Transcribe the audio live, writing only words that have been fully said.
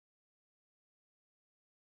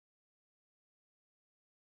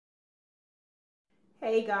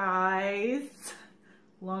Hey guys,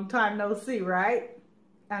 long time no see, right?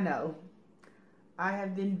 I know. I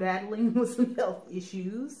have been battling with some health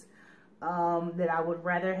issues that I would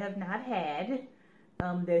rather have not had,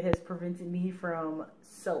 that has prevented me from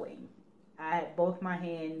sewing. Both my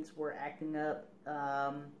hands were acting up.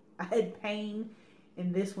 I had pain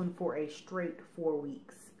in this one for a straight 4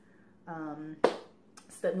 weeks.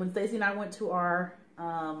 So when Stacey and I went to our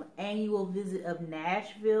annual visit of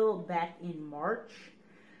Nashville back in March,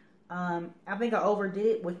 I think I overdid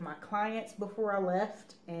it with my clients before I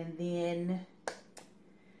left, and then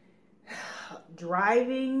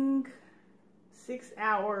driving 6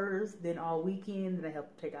 hours, then all weekend, then I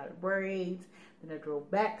helped take out the braids, then I drove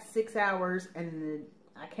back 6 hours, and then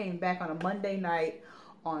I came back on a Monday night.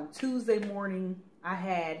 On Tuesday morning, I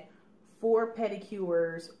had 4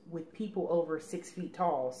 pedicures with people over 6 feet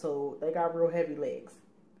tall, so they got real heavy legs.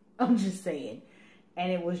 I'm just saying. And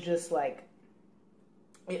it was just like,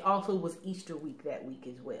 it also was Easter week that week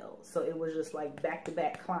as well. So it was just like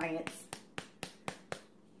back-to-back clients.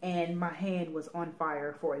 And my hand was on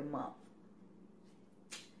fire for a month.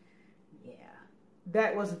 Yeah.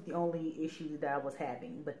 That wasn't the only issue that I was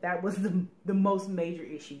having. But that was the most major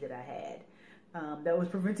issue that I had. That was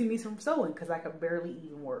preventing me from sewing because I could barely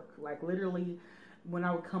even work. Like literally, when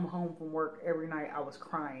I would come home from work every night, I was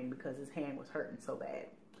crying because his hand was hurting so bad.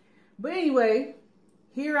 But anyway,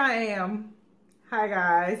 here I am. Hi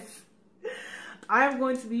guys. I'm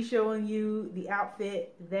going to be showing you the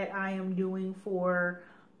outfit that I am doing for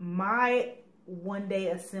my one-day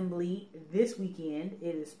assembly this weekend.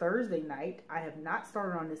 It is Thursday night. I have not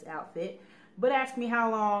started on this outfit, but ask me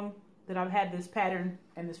how long that I've had this pattern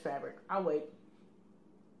and this fabric. I'll wait.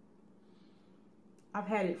 I've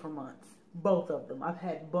had it for months. Both of them. I've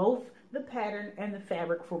had both the pattern and the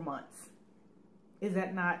fabric for months. Is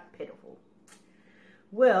that not pitiful?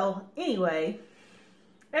 Well, anyway,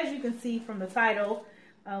 as you can see from the title,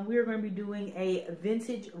 we're going to be doing a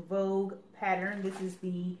vintage Vogue pattern. This is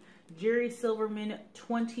the Jerry Silverman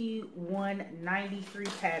 2193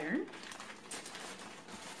 pattern.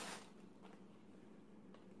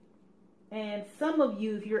 And some of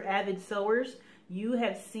you, if you're avid sewers, you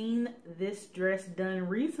have seen this dress done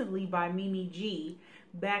recently by Mimi G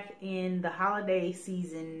back in the holiday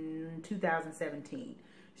season 2017.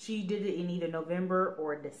 She did it in either November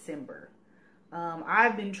or December.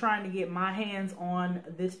 I've been trying to get my hands on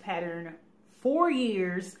this pattern for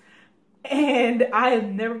years, and I have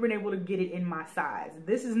never been able to get it in my size.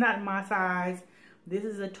 This is not my size. This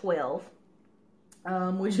is a 12,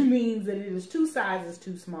 which means that it is 2 sizes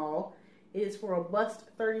too small. It is for a bust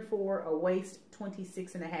 34, a waist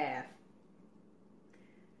 26.5.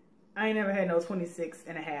 I ain't never had no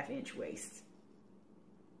 26.5 inch waist.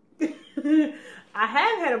 I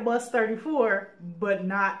have had a bust 34, but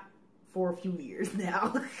not for a few years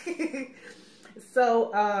now.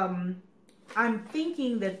 So I'm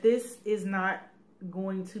thinking that this is not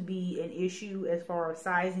going to be an issue as far as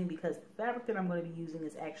sizing, because the fabric that I'm going to be using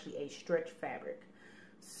is actually a stretch fabric.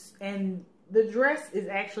 And the dress is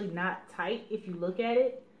actually not tight if you look at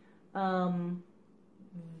it.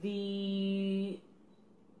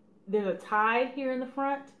 There's a tie here in the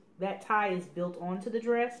front. That tie is built onto the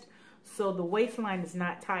dress. So the waistline is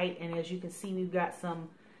not tight. And as you can see, we've got some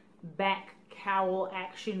back cowl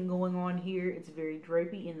action going on here. It's very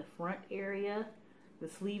drapey in the front area. The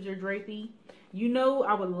sleeves are drapey. You know,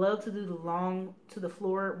 I would love to do the long to the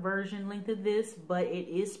floor version length of this, but it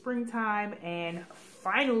is springtime and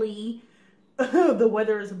finally the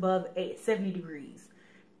weather is above 70 degrees.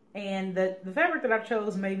 And the fabric that I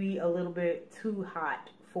chose may be a little bit too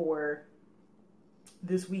hot for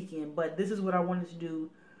this weekend, but this is what I wanted to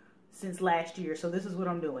do since last year. So this is what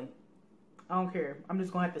I'm doing. I don't care. I'm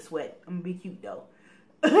just going to have to sweat. I'm going to be cute though.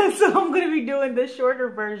 So I'm going to be doing the shorter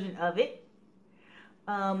version of it.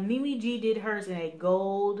 Mimi G did hers in a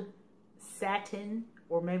gold satin,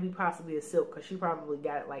 or maybe possibly a silk, because she probably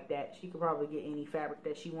got it like that. She could probably get any fabric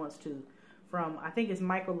that she wants to from, I think it's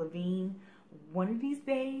Michael Levine. One of these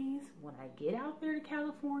days, when I get out there to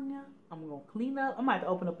California, I'm going to clean up. I might have to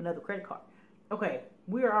open up another credit card. Okay,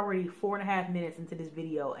 we are already 4.5 minutes into this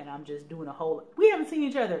video, and I'm just doing a whole... We haven't seen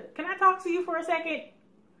each other. Can I talk to you for a second?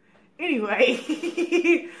 Anyway,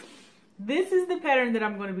 this is the pattern that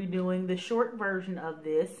I'm going to be doing, the short version of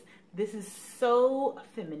this. This is so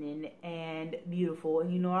feminine and beautiful,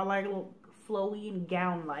 and you know I like a little flowy and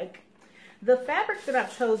gown-like. The fabric that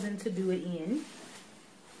I've chosen to do it in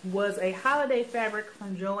was a holiday fabric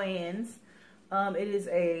from Joann's. It is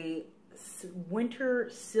a winter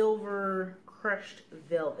silver crushed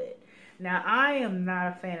velvet. Now, I am not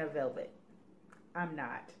a fan of velvet. I'm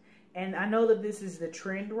not. And I know that this is the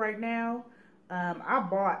trend right now. I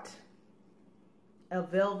bought a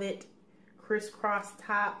velvet crisscross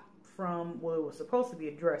top from, well, it was supposed to be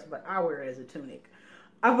a dress, but I wear it as a tunic.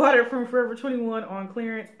 I bought it from Forever 21 on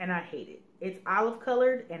clearance, and I hate it. It's olive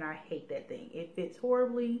colored, and I hate that thing. It fits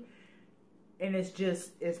horribly, and it's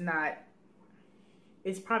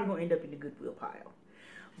probably going to end up in the Goodwill pile.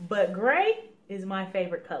 But gray is my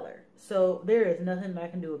favorite color, so there is nothing I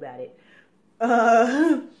can do about it.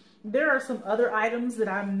 There are some other items that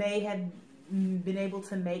I may have been able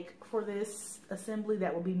to make for this assembly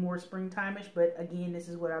that will be more springtime-ish, but again, this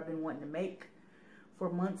is what I've been wanting to make for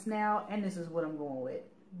months now, and this is what I'm going with.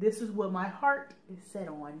 This is what my heart is set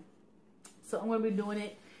on. So I'm going to be doing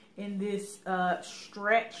it in this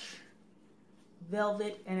stretch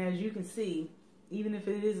velvet, and as you can see, even if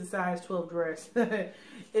it is a size 12 dress,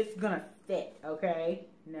 it's going to fit, okay?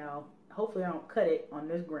 Now, hopefully I don't cut it on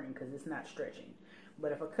this grain because it's not stretching.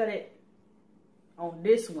 But if I cut it on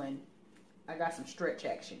this one, I got some stretch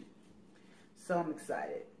action. So I'm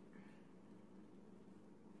excited.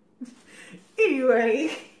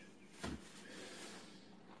 Anyway,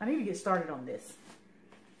 I need to get started on this.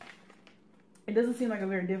 It doesn't seem like a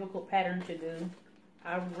very difficult pattern to do.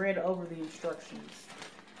 I read over the instructions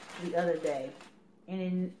the other day,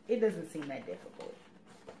 and it doesn't seem that difficult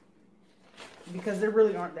because there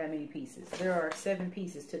really aren't that many pieces. There are 7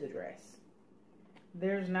 pieces to the dress.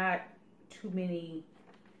 There's not too many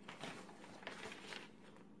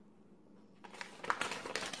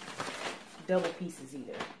double pieces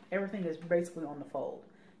either. Everything is basically on the fold.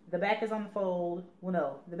 The back is on the fold. Well,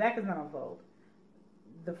 no, the back is not on the fold.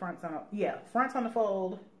 The front's on, front's on the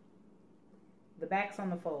fold. The back's on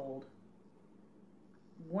the fold.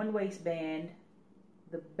 One waistband.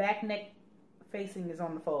 The back neck facing is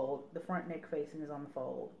on the fold. The front neck facing is on the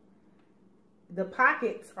fold. The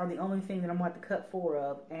pockets are the only thing that I'm going to have to cut 4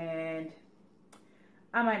 of, and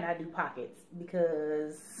I might not do pockets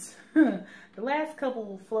because the last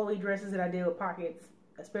couple flowy dresses that I did with pockets,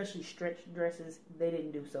 especially stretched dresses, they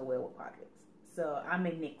didn't do so well with pockets. So I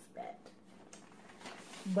may nix that.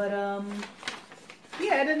 But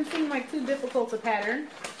yeah, it doesn't seem like too difficult a pattern.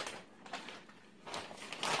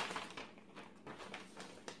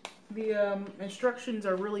 The instructions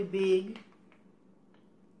are really big,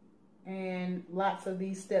 and lots of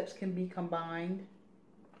these steps can be combined.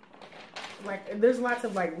 Like, there's lots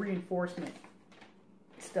of like reinforcement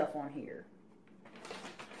stuff on here.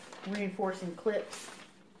 Reinforcing clips.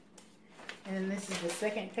 And this is the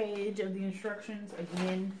second page of the instructions.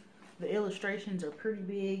 Again, the illustrations are pretty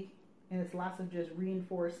big, and it's lots of just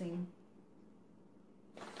reinforcing.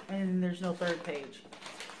 And there's no third page.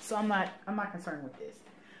 So I'm not concerned with this.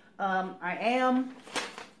 I am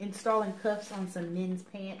installing cuffs on some men's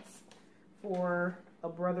pants for a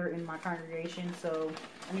brother in my congregation, so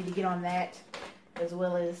I need to get on that, as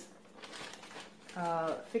well as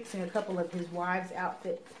fixing a couple of his wife's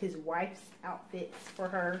outfits for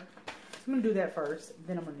her. So I'm gonna do that first,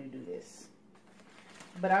 then I'm gonna do this.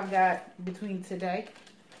 But I've got between today,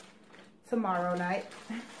 tomorrow night,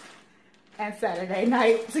 and Saturday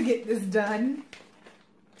night to get this done.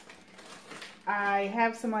 I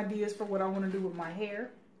have some ideas for what I want to do with my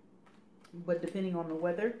hair, but depending on the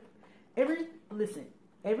weather, every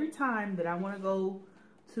time that I want to go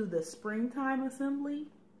to the springtime assembly,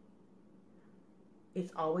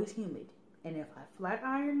 it's always humid. And if I flat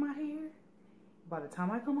iron my hair, by the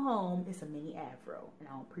time I come home, it's a mini afro, and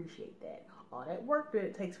I don't appreciate that. All that work that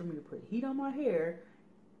it takes for me to put heat on my hair,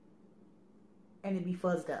 and it be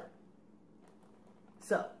fuzzed up.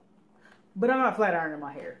 So, but I'm not flat ironing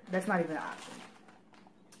my hair. That's not even an option.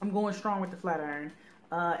 I'm going strong with the flat iron.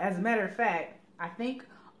 As a matter of fact, I think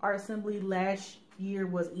our assembly last year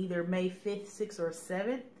was either May 5th, 6th, or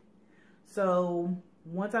 7th. So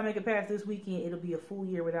once I make it past this weekend, it'll be a full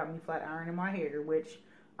year without me flat ironing my hair, which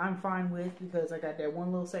I'm fine with because I got that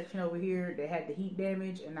one little section over here that had the heat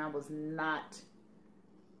damage, and I was not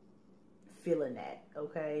feeling that,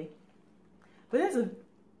 okay? But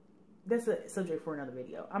that's a subject for another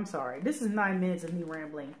video. I'm sorry. This is 9 minutes of me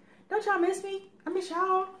rambling. Don't y'all miss me? I miss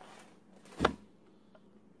y'all.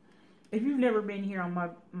 If you've never been here on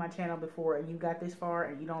my channel before and you got this far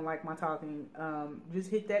and you don't like my talking, just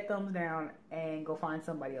hit that thumbs down and go find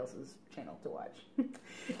somebody else's channel to watch.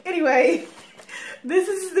 Anyway, this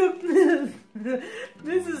is the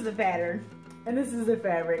pattern, and this is the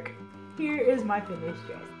fabric. Here is my finished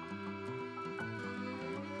dress.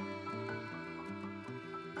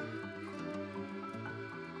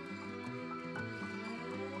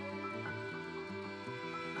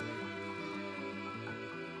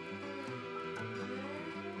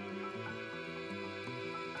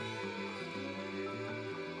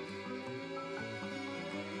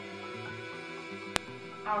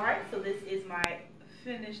 Alright, so this is my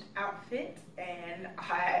finished outfit, and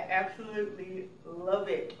I absolutely love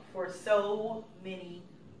it for so many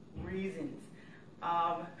reasons.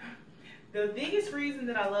 The biggest reason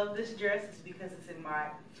that I love this dress is because it's in my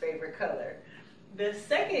favorite color. The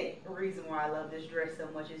second reason why I love this dress so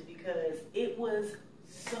much is because it was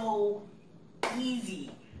so easy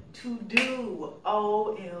to do.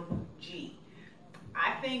 OMG.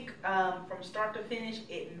 I think from start to finish,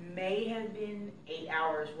 it may have been 8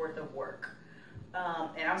 hours worth of work.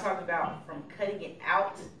 And I'm talking about from cutting it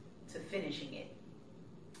out to finishing it.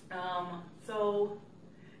 So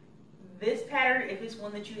this pattern, if it's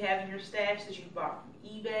one that you have in your stash that you bought from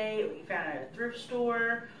eBay, or you found it at a thrift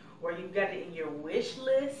store, or you've got it in your wish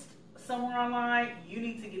list somewhere online, you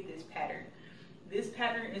need to get this pattern. This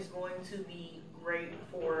pattern is going to be great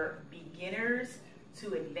for beginners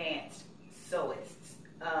to advanced sewists.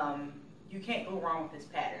 You can't go wrong with this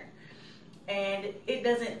pattern. And it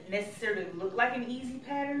doesn't necessarily look like an easy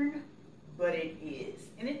pattern, but it is.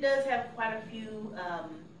 And it does have quite a few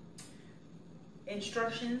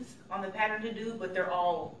instructions on the pattern to do, but they're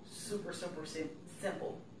all super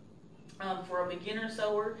simple. For a beginner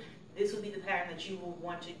sewer, this would be the pattern that you will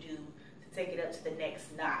want to do to take it up to the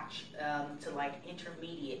next notch, to like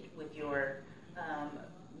intermediate with your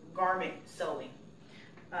garment sewing.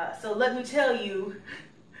 So let me tell you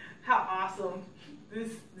how awesome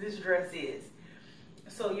this dress is.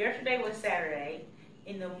 So yesterday was Saturday.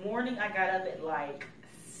 In the morning, I got up at like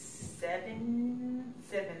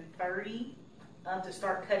 7:30 to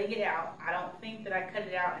start cutting it out. I don't think that I cut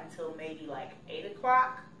it out until maybe like 8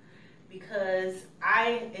 o'clock, because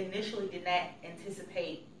I initially did not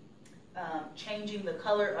anticipate changing the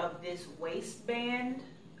color of this waistband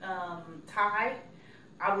tie.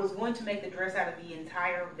 I was going to make the dress out of the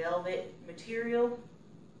entire velvet material,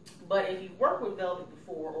 but if you've worked with velvet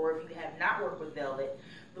before, or if you have not worked with velvet,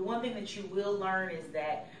 the one thing that you will learn is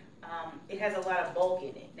that it has a lot of bulk in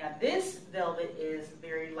it. Now this velvet is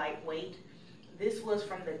very lightweight. This was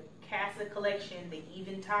from the Casa collection, the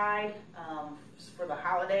Eventide, for the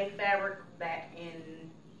holiday fabric back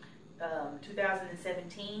in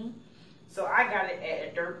 2017. So I got it at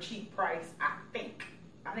a dirt cheap price. I think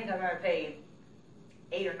I might have paid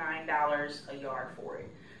 $8 or $9 a yard for it.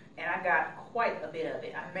 And I got quite a bit of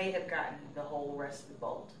it. I may have gotten the whole rest of the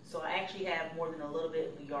bolt. So I actually have more than a little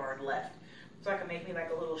bit of a yard left. So I can make me like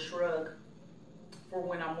a little shrug for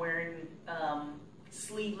when I'm wearing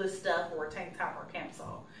sleeveless stuff or a tank top or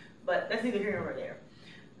camisole. But that's neither here nor there.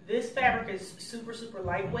 This fabric is super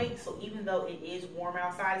lightweight, so even though it is warm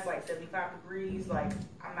outside, it's like 75 degrees, like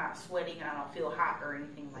I'm not sweating and I don't feel hot or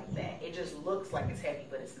anything like that. It just looks like it's heavy,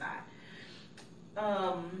 but it's not.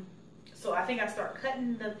 So I think I start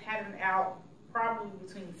cutting the pattern out probably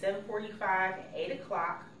between 7:45 and 8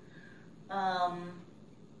 o'clock. And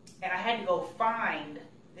I had to go find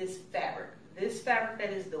this fabric. This fabric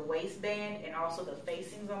that is the waistband and also the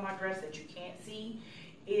facings on my dress that you can't see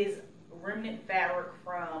is remnant fabric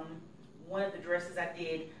from one of the dresses I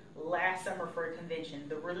did last summer for a convention.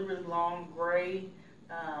 The really long gray,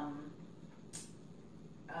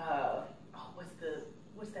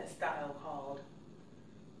 what's that style called?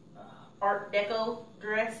 Art Deco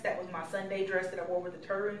dress. That was my Sunday dress that I wore with the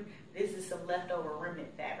turban. This is some leftover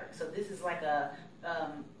remnant fabric. So this is like a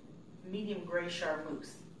medium gray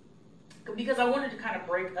charmeuse, because I wanted to kind of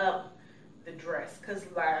break up the dress, because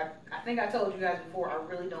like I think I told you guys before, I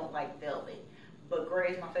really don't like velvet, but gray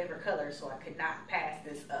is my favorite color, so I could not pass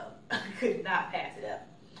this up. I could not pass it up.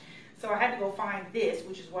 So I had to go find this,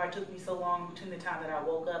 which is why it took me so long between the time that I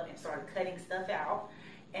woke up and started cutting stuff out.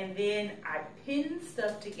 And then I pinned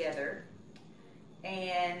stuff together,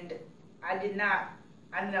 and I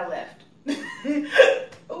left.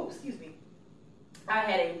 Oh, excuse me. I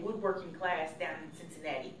had a woodworking class down in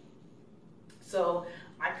Cincinnati. So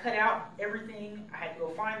I cut out everything. I had to go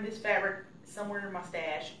find this fabric somewhere in my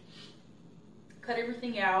stash, cut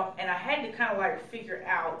everything out, and I had to kind of like figure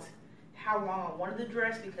out how long I wanted the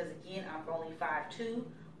dress, because again, I'm only 5'2".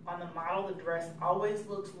 On the model, the dress always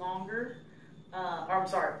looks longer. On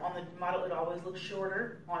the model it always looks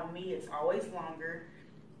shorter. On me, it's always longer.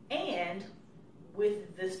 And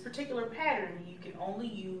with this particular pattern, you can only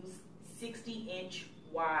use 60-inch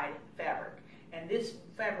wide fabric. And this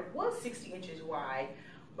fabric was 60 inches wide,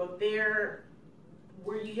 but where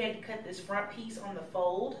you had to cut this front piece on the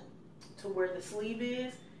fold to where the sleeve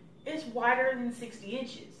is, it's wider than 60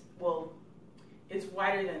 inches. Well, it's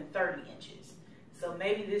wider than 30 inches. So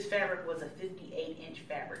maybe this fabric was a 58-inch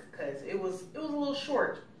fabric, because it was a little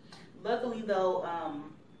short. Luckily though,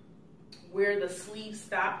 where the sleeve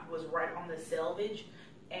stopped was right on the selvage,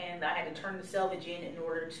 and I had to turn the selvage in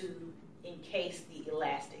order to encase the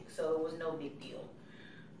elastic, so it was no big deal.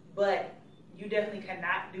 But you definitely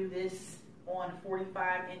cannot do this on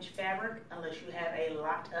 45-inch fabric unless you have a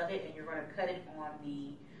lot of it and you're going to cut it on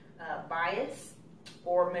the bias,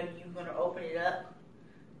 or maybe you're going to open it up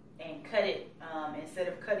and cut it, instead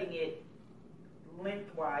of cutting it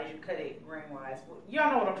lengthwise, you cut it grain-wise. Well,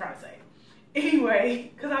 y'all know what I'm trying to say.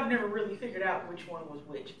 Anyway, because I've never really figured out which one was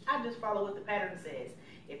which. I just follow what the pattern says.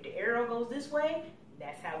 If the arrow goes this way,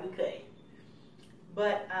 that's how we cut it.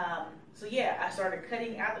 But, so yeah, I started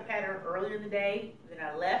cutting out the pattern earlier in the day. Then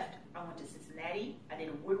I left. I went to Cincinnati. I did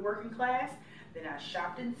a woodworking class. Then I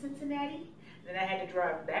shopped in Cincinnati. Then I had to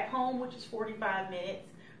drive back home, which is 45 minutes.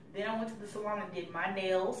 Then I went to the salon and did my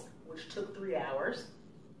nails, which took 3 hours.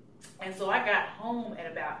 And so I got home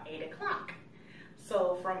at about 8 o'clock.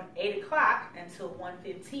 So from 8 o'clock until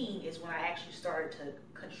 1:15 is when I actually started to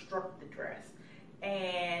construct the dress.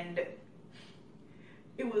 And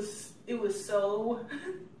it was so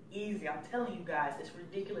easy. I'm telling you guys, it's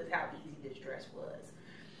ridiculous how easy this dress was.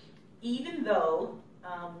 Even though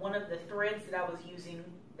one of the threads that I was using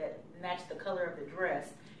that matched the color of the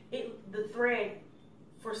dress, the thread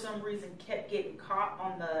for some reason kept getting caught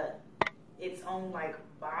on its own like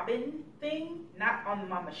bobbin thing, not on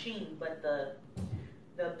my machine, but the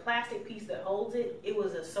plastic piece that holds it. It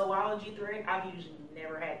was a sewology thread. I've usually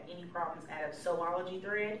never had any problems out of sewology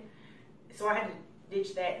thread, so I had to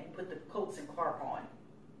ditch that and put the Coats and Clark on.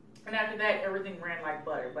 And after that, everything ran like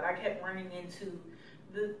butter. But I kept running into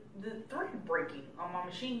the thread breaking on my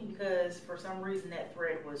machine because for some reason that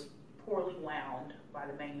thread was poorly wound by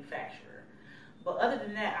the manufacturer. But other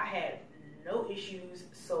than that, I had no issues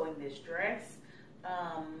sewing this dress.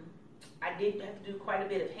 I did have to do quite a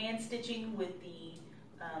bit of hand stitching with the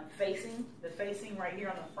facing. The facing right here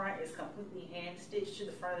on the front is completely hand stitched to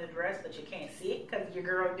the front of the dress, but you can't see it because your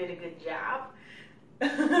girl did a good job.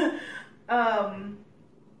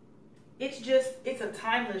 It's a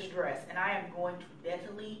timeless dress, and I am going to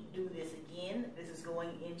definitely do this again. This is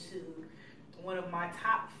going into one of my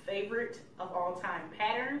top favorite of all time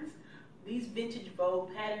patterns. These vintage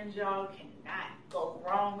Vogue patterns, y'all, cannot go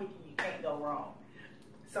wrong with you. You can't go wrong.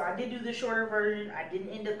 So I did do the shorter version. I didn't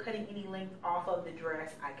end up cutting any length off of the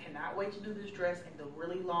dress. I cannot wait to do this dress in the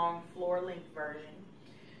really long floor length version.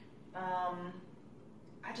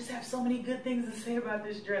 I just have so many good things to say about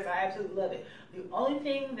this dress. I absolutely love it. The only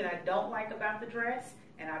thing that I don't like about the dress,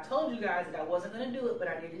 and I told you guys that I wasn't going to do it, but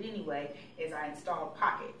I did it anyway, is I installed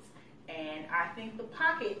pockets. And I think the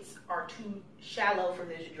pockets are too shallow for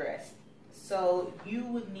this dress. So you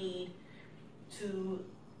would need to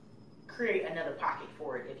create another pocket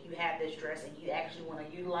for it if you have this dress and you actually want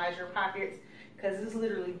to utilize your pockets, because it's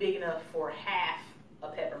literally big enough for half a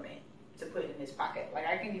peppermint to put in this pocket. Like,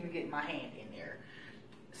 I can't even get my hand in there.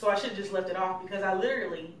 So I should have just left it off, because I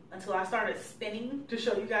literally, until I started spinning to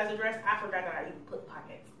show you guys the dress, I forgot that I even put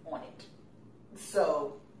pockets on it.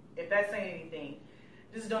 So if that's saying anything,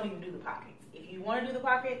 just don't even do the pockets. If you want to do the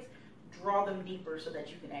pockets, draw them deeper so that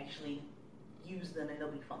you can actually use them and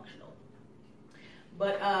they'll be functional.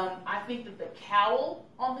 But I think that the cowl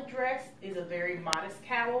on the dress is a very modest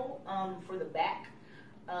cowl for the back.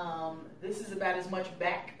 This is about as much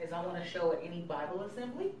back as I want to show at any Bible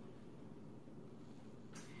assembly.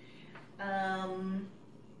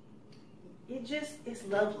 It's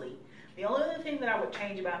lovely. The only other thing that I would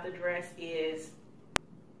change about the dress is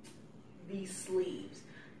these sleeves.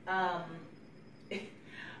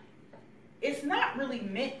 It's not really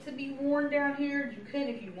meant to be worn down here. You can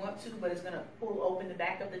if you want to, but it's going to pull open the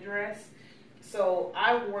back of the dress. So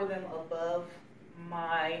I wore them above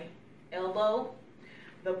my elbow.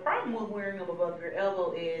 The problem with wearing them above your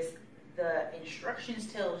elbow is the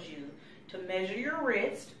instructions tells you to measure your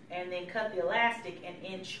wrist and then cut the elastic an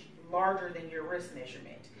inch larger than your wrist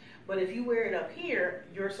measurement. But if you wear it up here,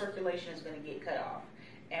 your circulation is going to get cut off.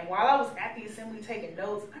 And while I was at the assembly taking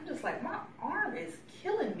notes, I'm just like, my arm is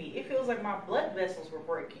killing me. It feels like my blood vessels were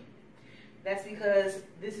breaking. That's because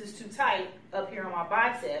this is too tight up here on my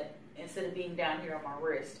bicep instead of being down here on my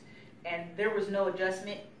wrist. And there was no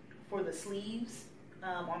adjustment for the sleeves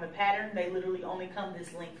on the pattern. They literally only come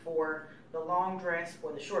this length for the long dress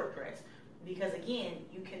or the short dress. Because again,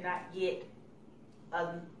 you cannot get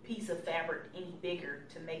a piece of fabric any bigger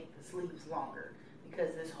to make the sleeves longer.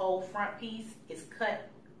 Because this whole front piece is cut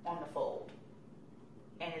on the fold.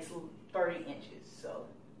 And it's 30 inches. So,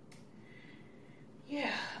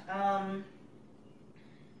 yeah.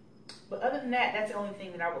 But other than that, that's the only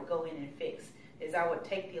thing that I would go in and fix. Is I would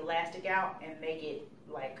take the elastic out and make it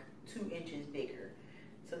like 2 inches bigger.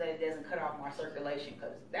 So that it doesn't cut off my circulation.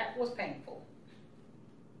 Because that was painful.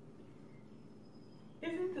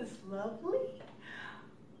 Isn't this lovely?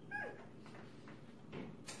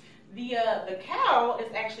 The cowl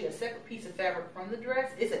is actually a separate piece of fabric from the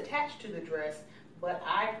dress. It's attached to the dress, but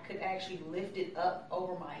I could actually lift it up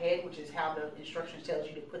over my head, which is how the instructions tells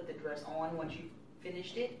you to put the dress on once you've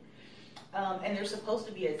finished it. And there's supposed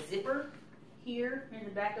to be a zipper here in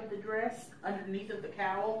the back of the dress underneath of the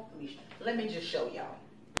cowl. Let me just show y'all.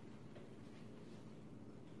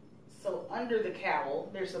 So under the cowl,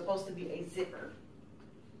 there's supposed to be a zipper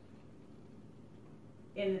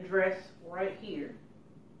in the dress right here.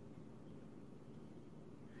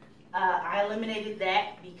 I eliminated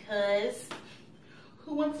that because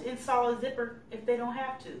who wants to install a zipper if they don't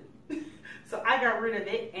have to? So I got rid of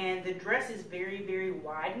it, and the dress is very, very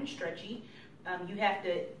wide and stretchy. You have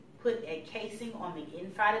to put a casing on the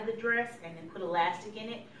inside of the dress and then put elastic in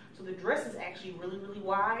it. So the dress is actually really, really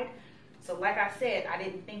wide. So like I said, I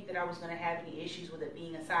didn't think that I was going to have any issues with it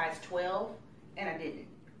being a size 12, and I didn't.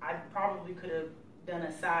 I probably could have done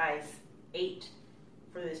a size 8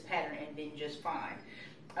 for this pattern and been just fine.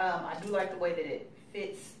 I do like the way that it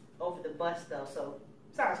fits over the bust though, so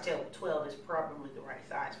size 12 is probably the right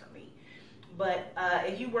size for me. But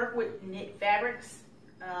if you work with knit fabrics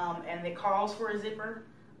and it calls for a zipper,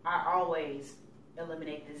 I always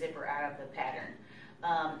eliminate the zipper out of the pattern.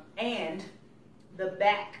 And the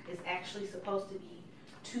back is actually supposed to be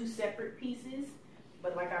 2 separate pieces,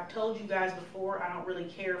 but like I've told you guys before, I don't really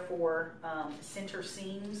care for center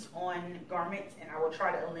seams on garments, and I will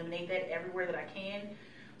try to eliminate that everywhere that I can.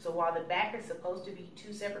 So while the back is supposed to be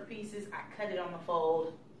 2 separate pieces, I cut it on the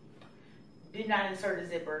fold, did not insert a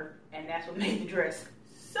zipper, and that's what made the dress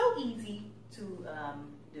so easy to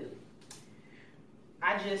do.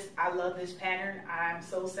 I love this pattern. I'm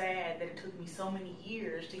so sad that it took me so many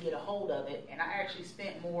years to get a hold of it, and I actually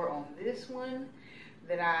spent more on this one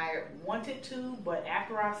than I wanted to, but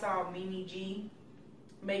after I saw Mimi G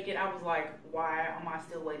make it, I was like, why am I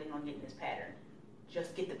still waiting on getting this pattern?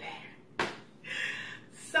 Just get the pattern.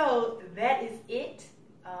 So that is it.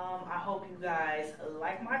 I hope you guys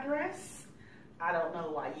like my dress. I don't know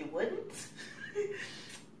why you wouldn't.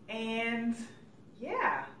 And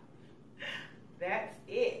yeah, that's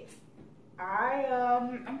it.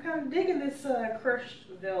 I'm kind of digging this crushed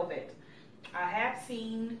velvet. I have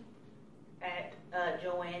seen at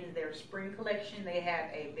Joann's, their spring collection, they have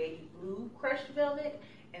a baby blue crushed velvet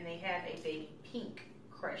and they have a baby pink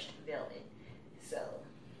crushed velvet. So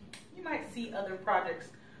you might see other projects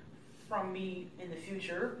from me in the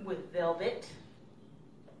future with velvet.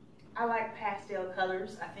 I like pastel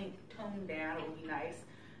colors. I think toned down would be nice.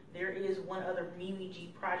 There is one other Mimi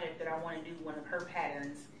G project that I want to do, one of her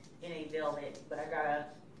patterns in a velvet, but I gotta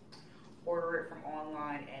order it from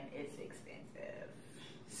online and it's expensive.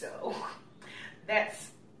 So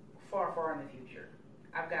that's far, far in the future.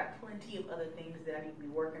 I've got plenty of other things that I need to be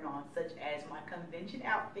working on, such as my convention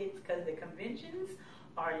outfits, because the conventions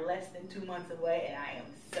are less than 2 months away and I am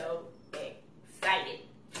so excited.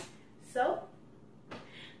 So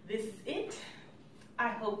this is it. I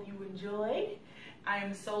hope you enjoyed. I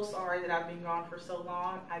am so sorry that I've been gone for so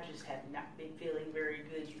long. I just have not been feeling very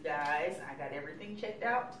good, you guys. I got everything checked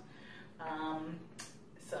out.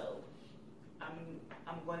 So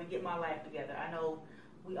I'm going to get my life together. I know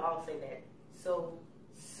we all say that so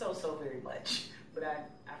very much, but I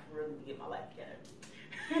really need to get my life together.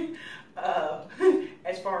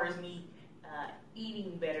 As far as me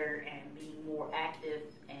eating better and being more active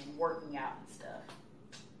and working out and stuff.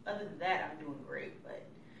 Other than that, I'm doing great, but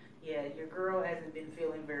yeah, your girl hasn't been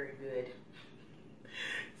feeling very good.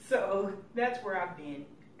 So that's where I've been.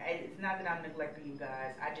 It's not that I'm neglecting you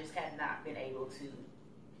guys. I just have not been able to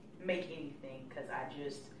make anything because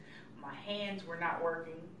my hands were not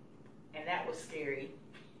working, and that was scary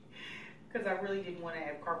because I really didn't want to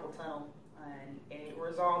have carpal tunnel, and it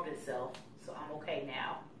resolved itself, so I'm okay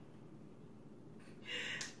now.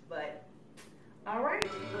 But all right,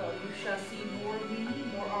 well, you shall see more of me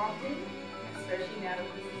more often, especially now that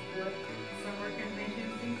this is the summer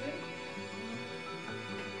convention season.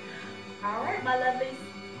 All right, my lovelies,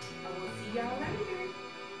 I will see y'all later.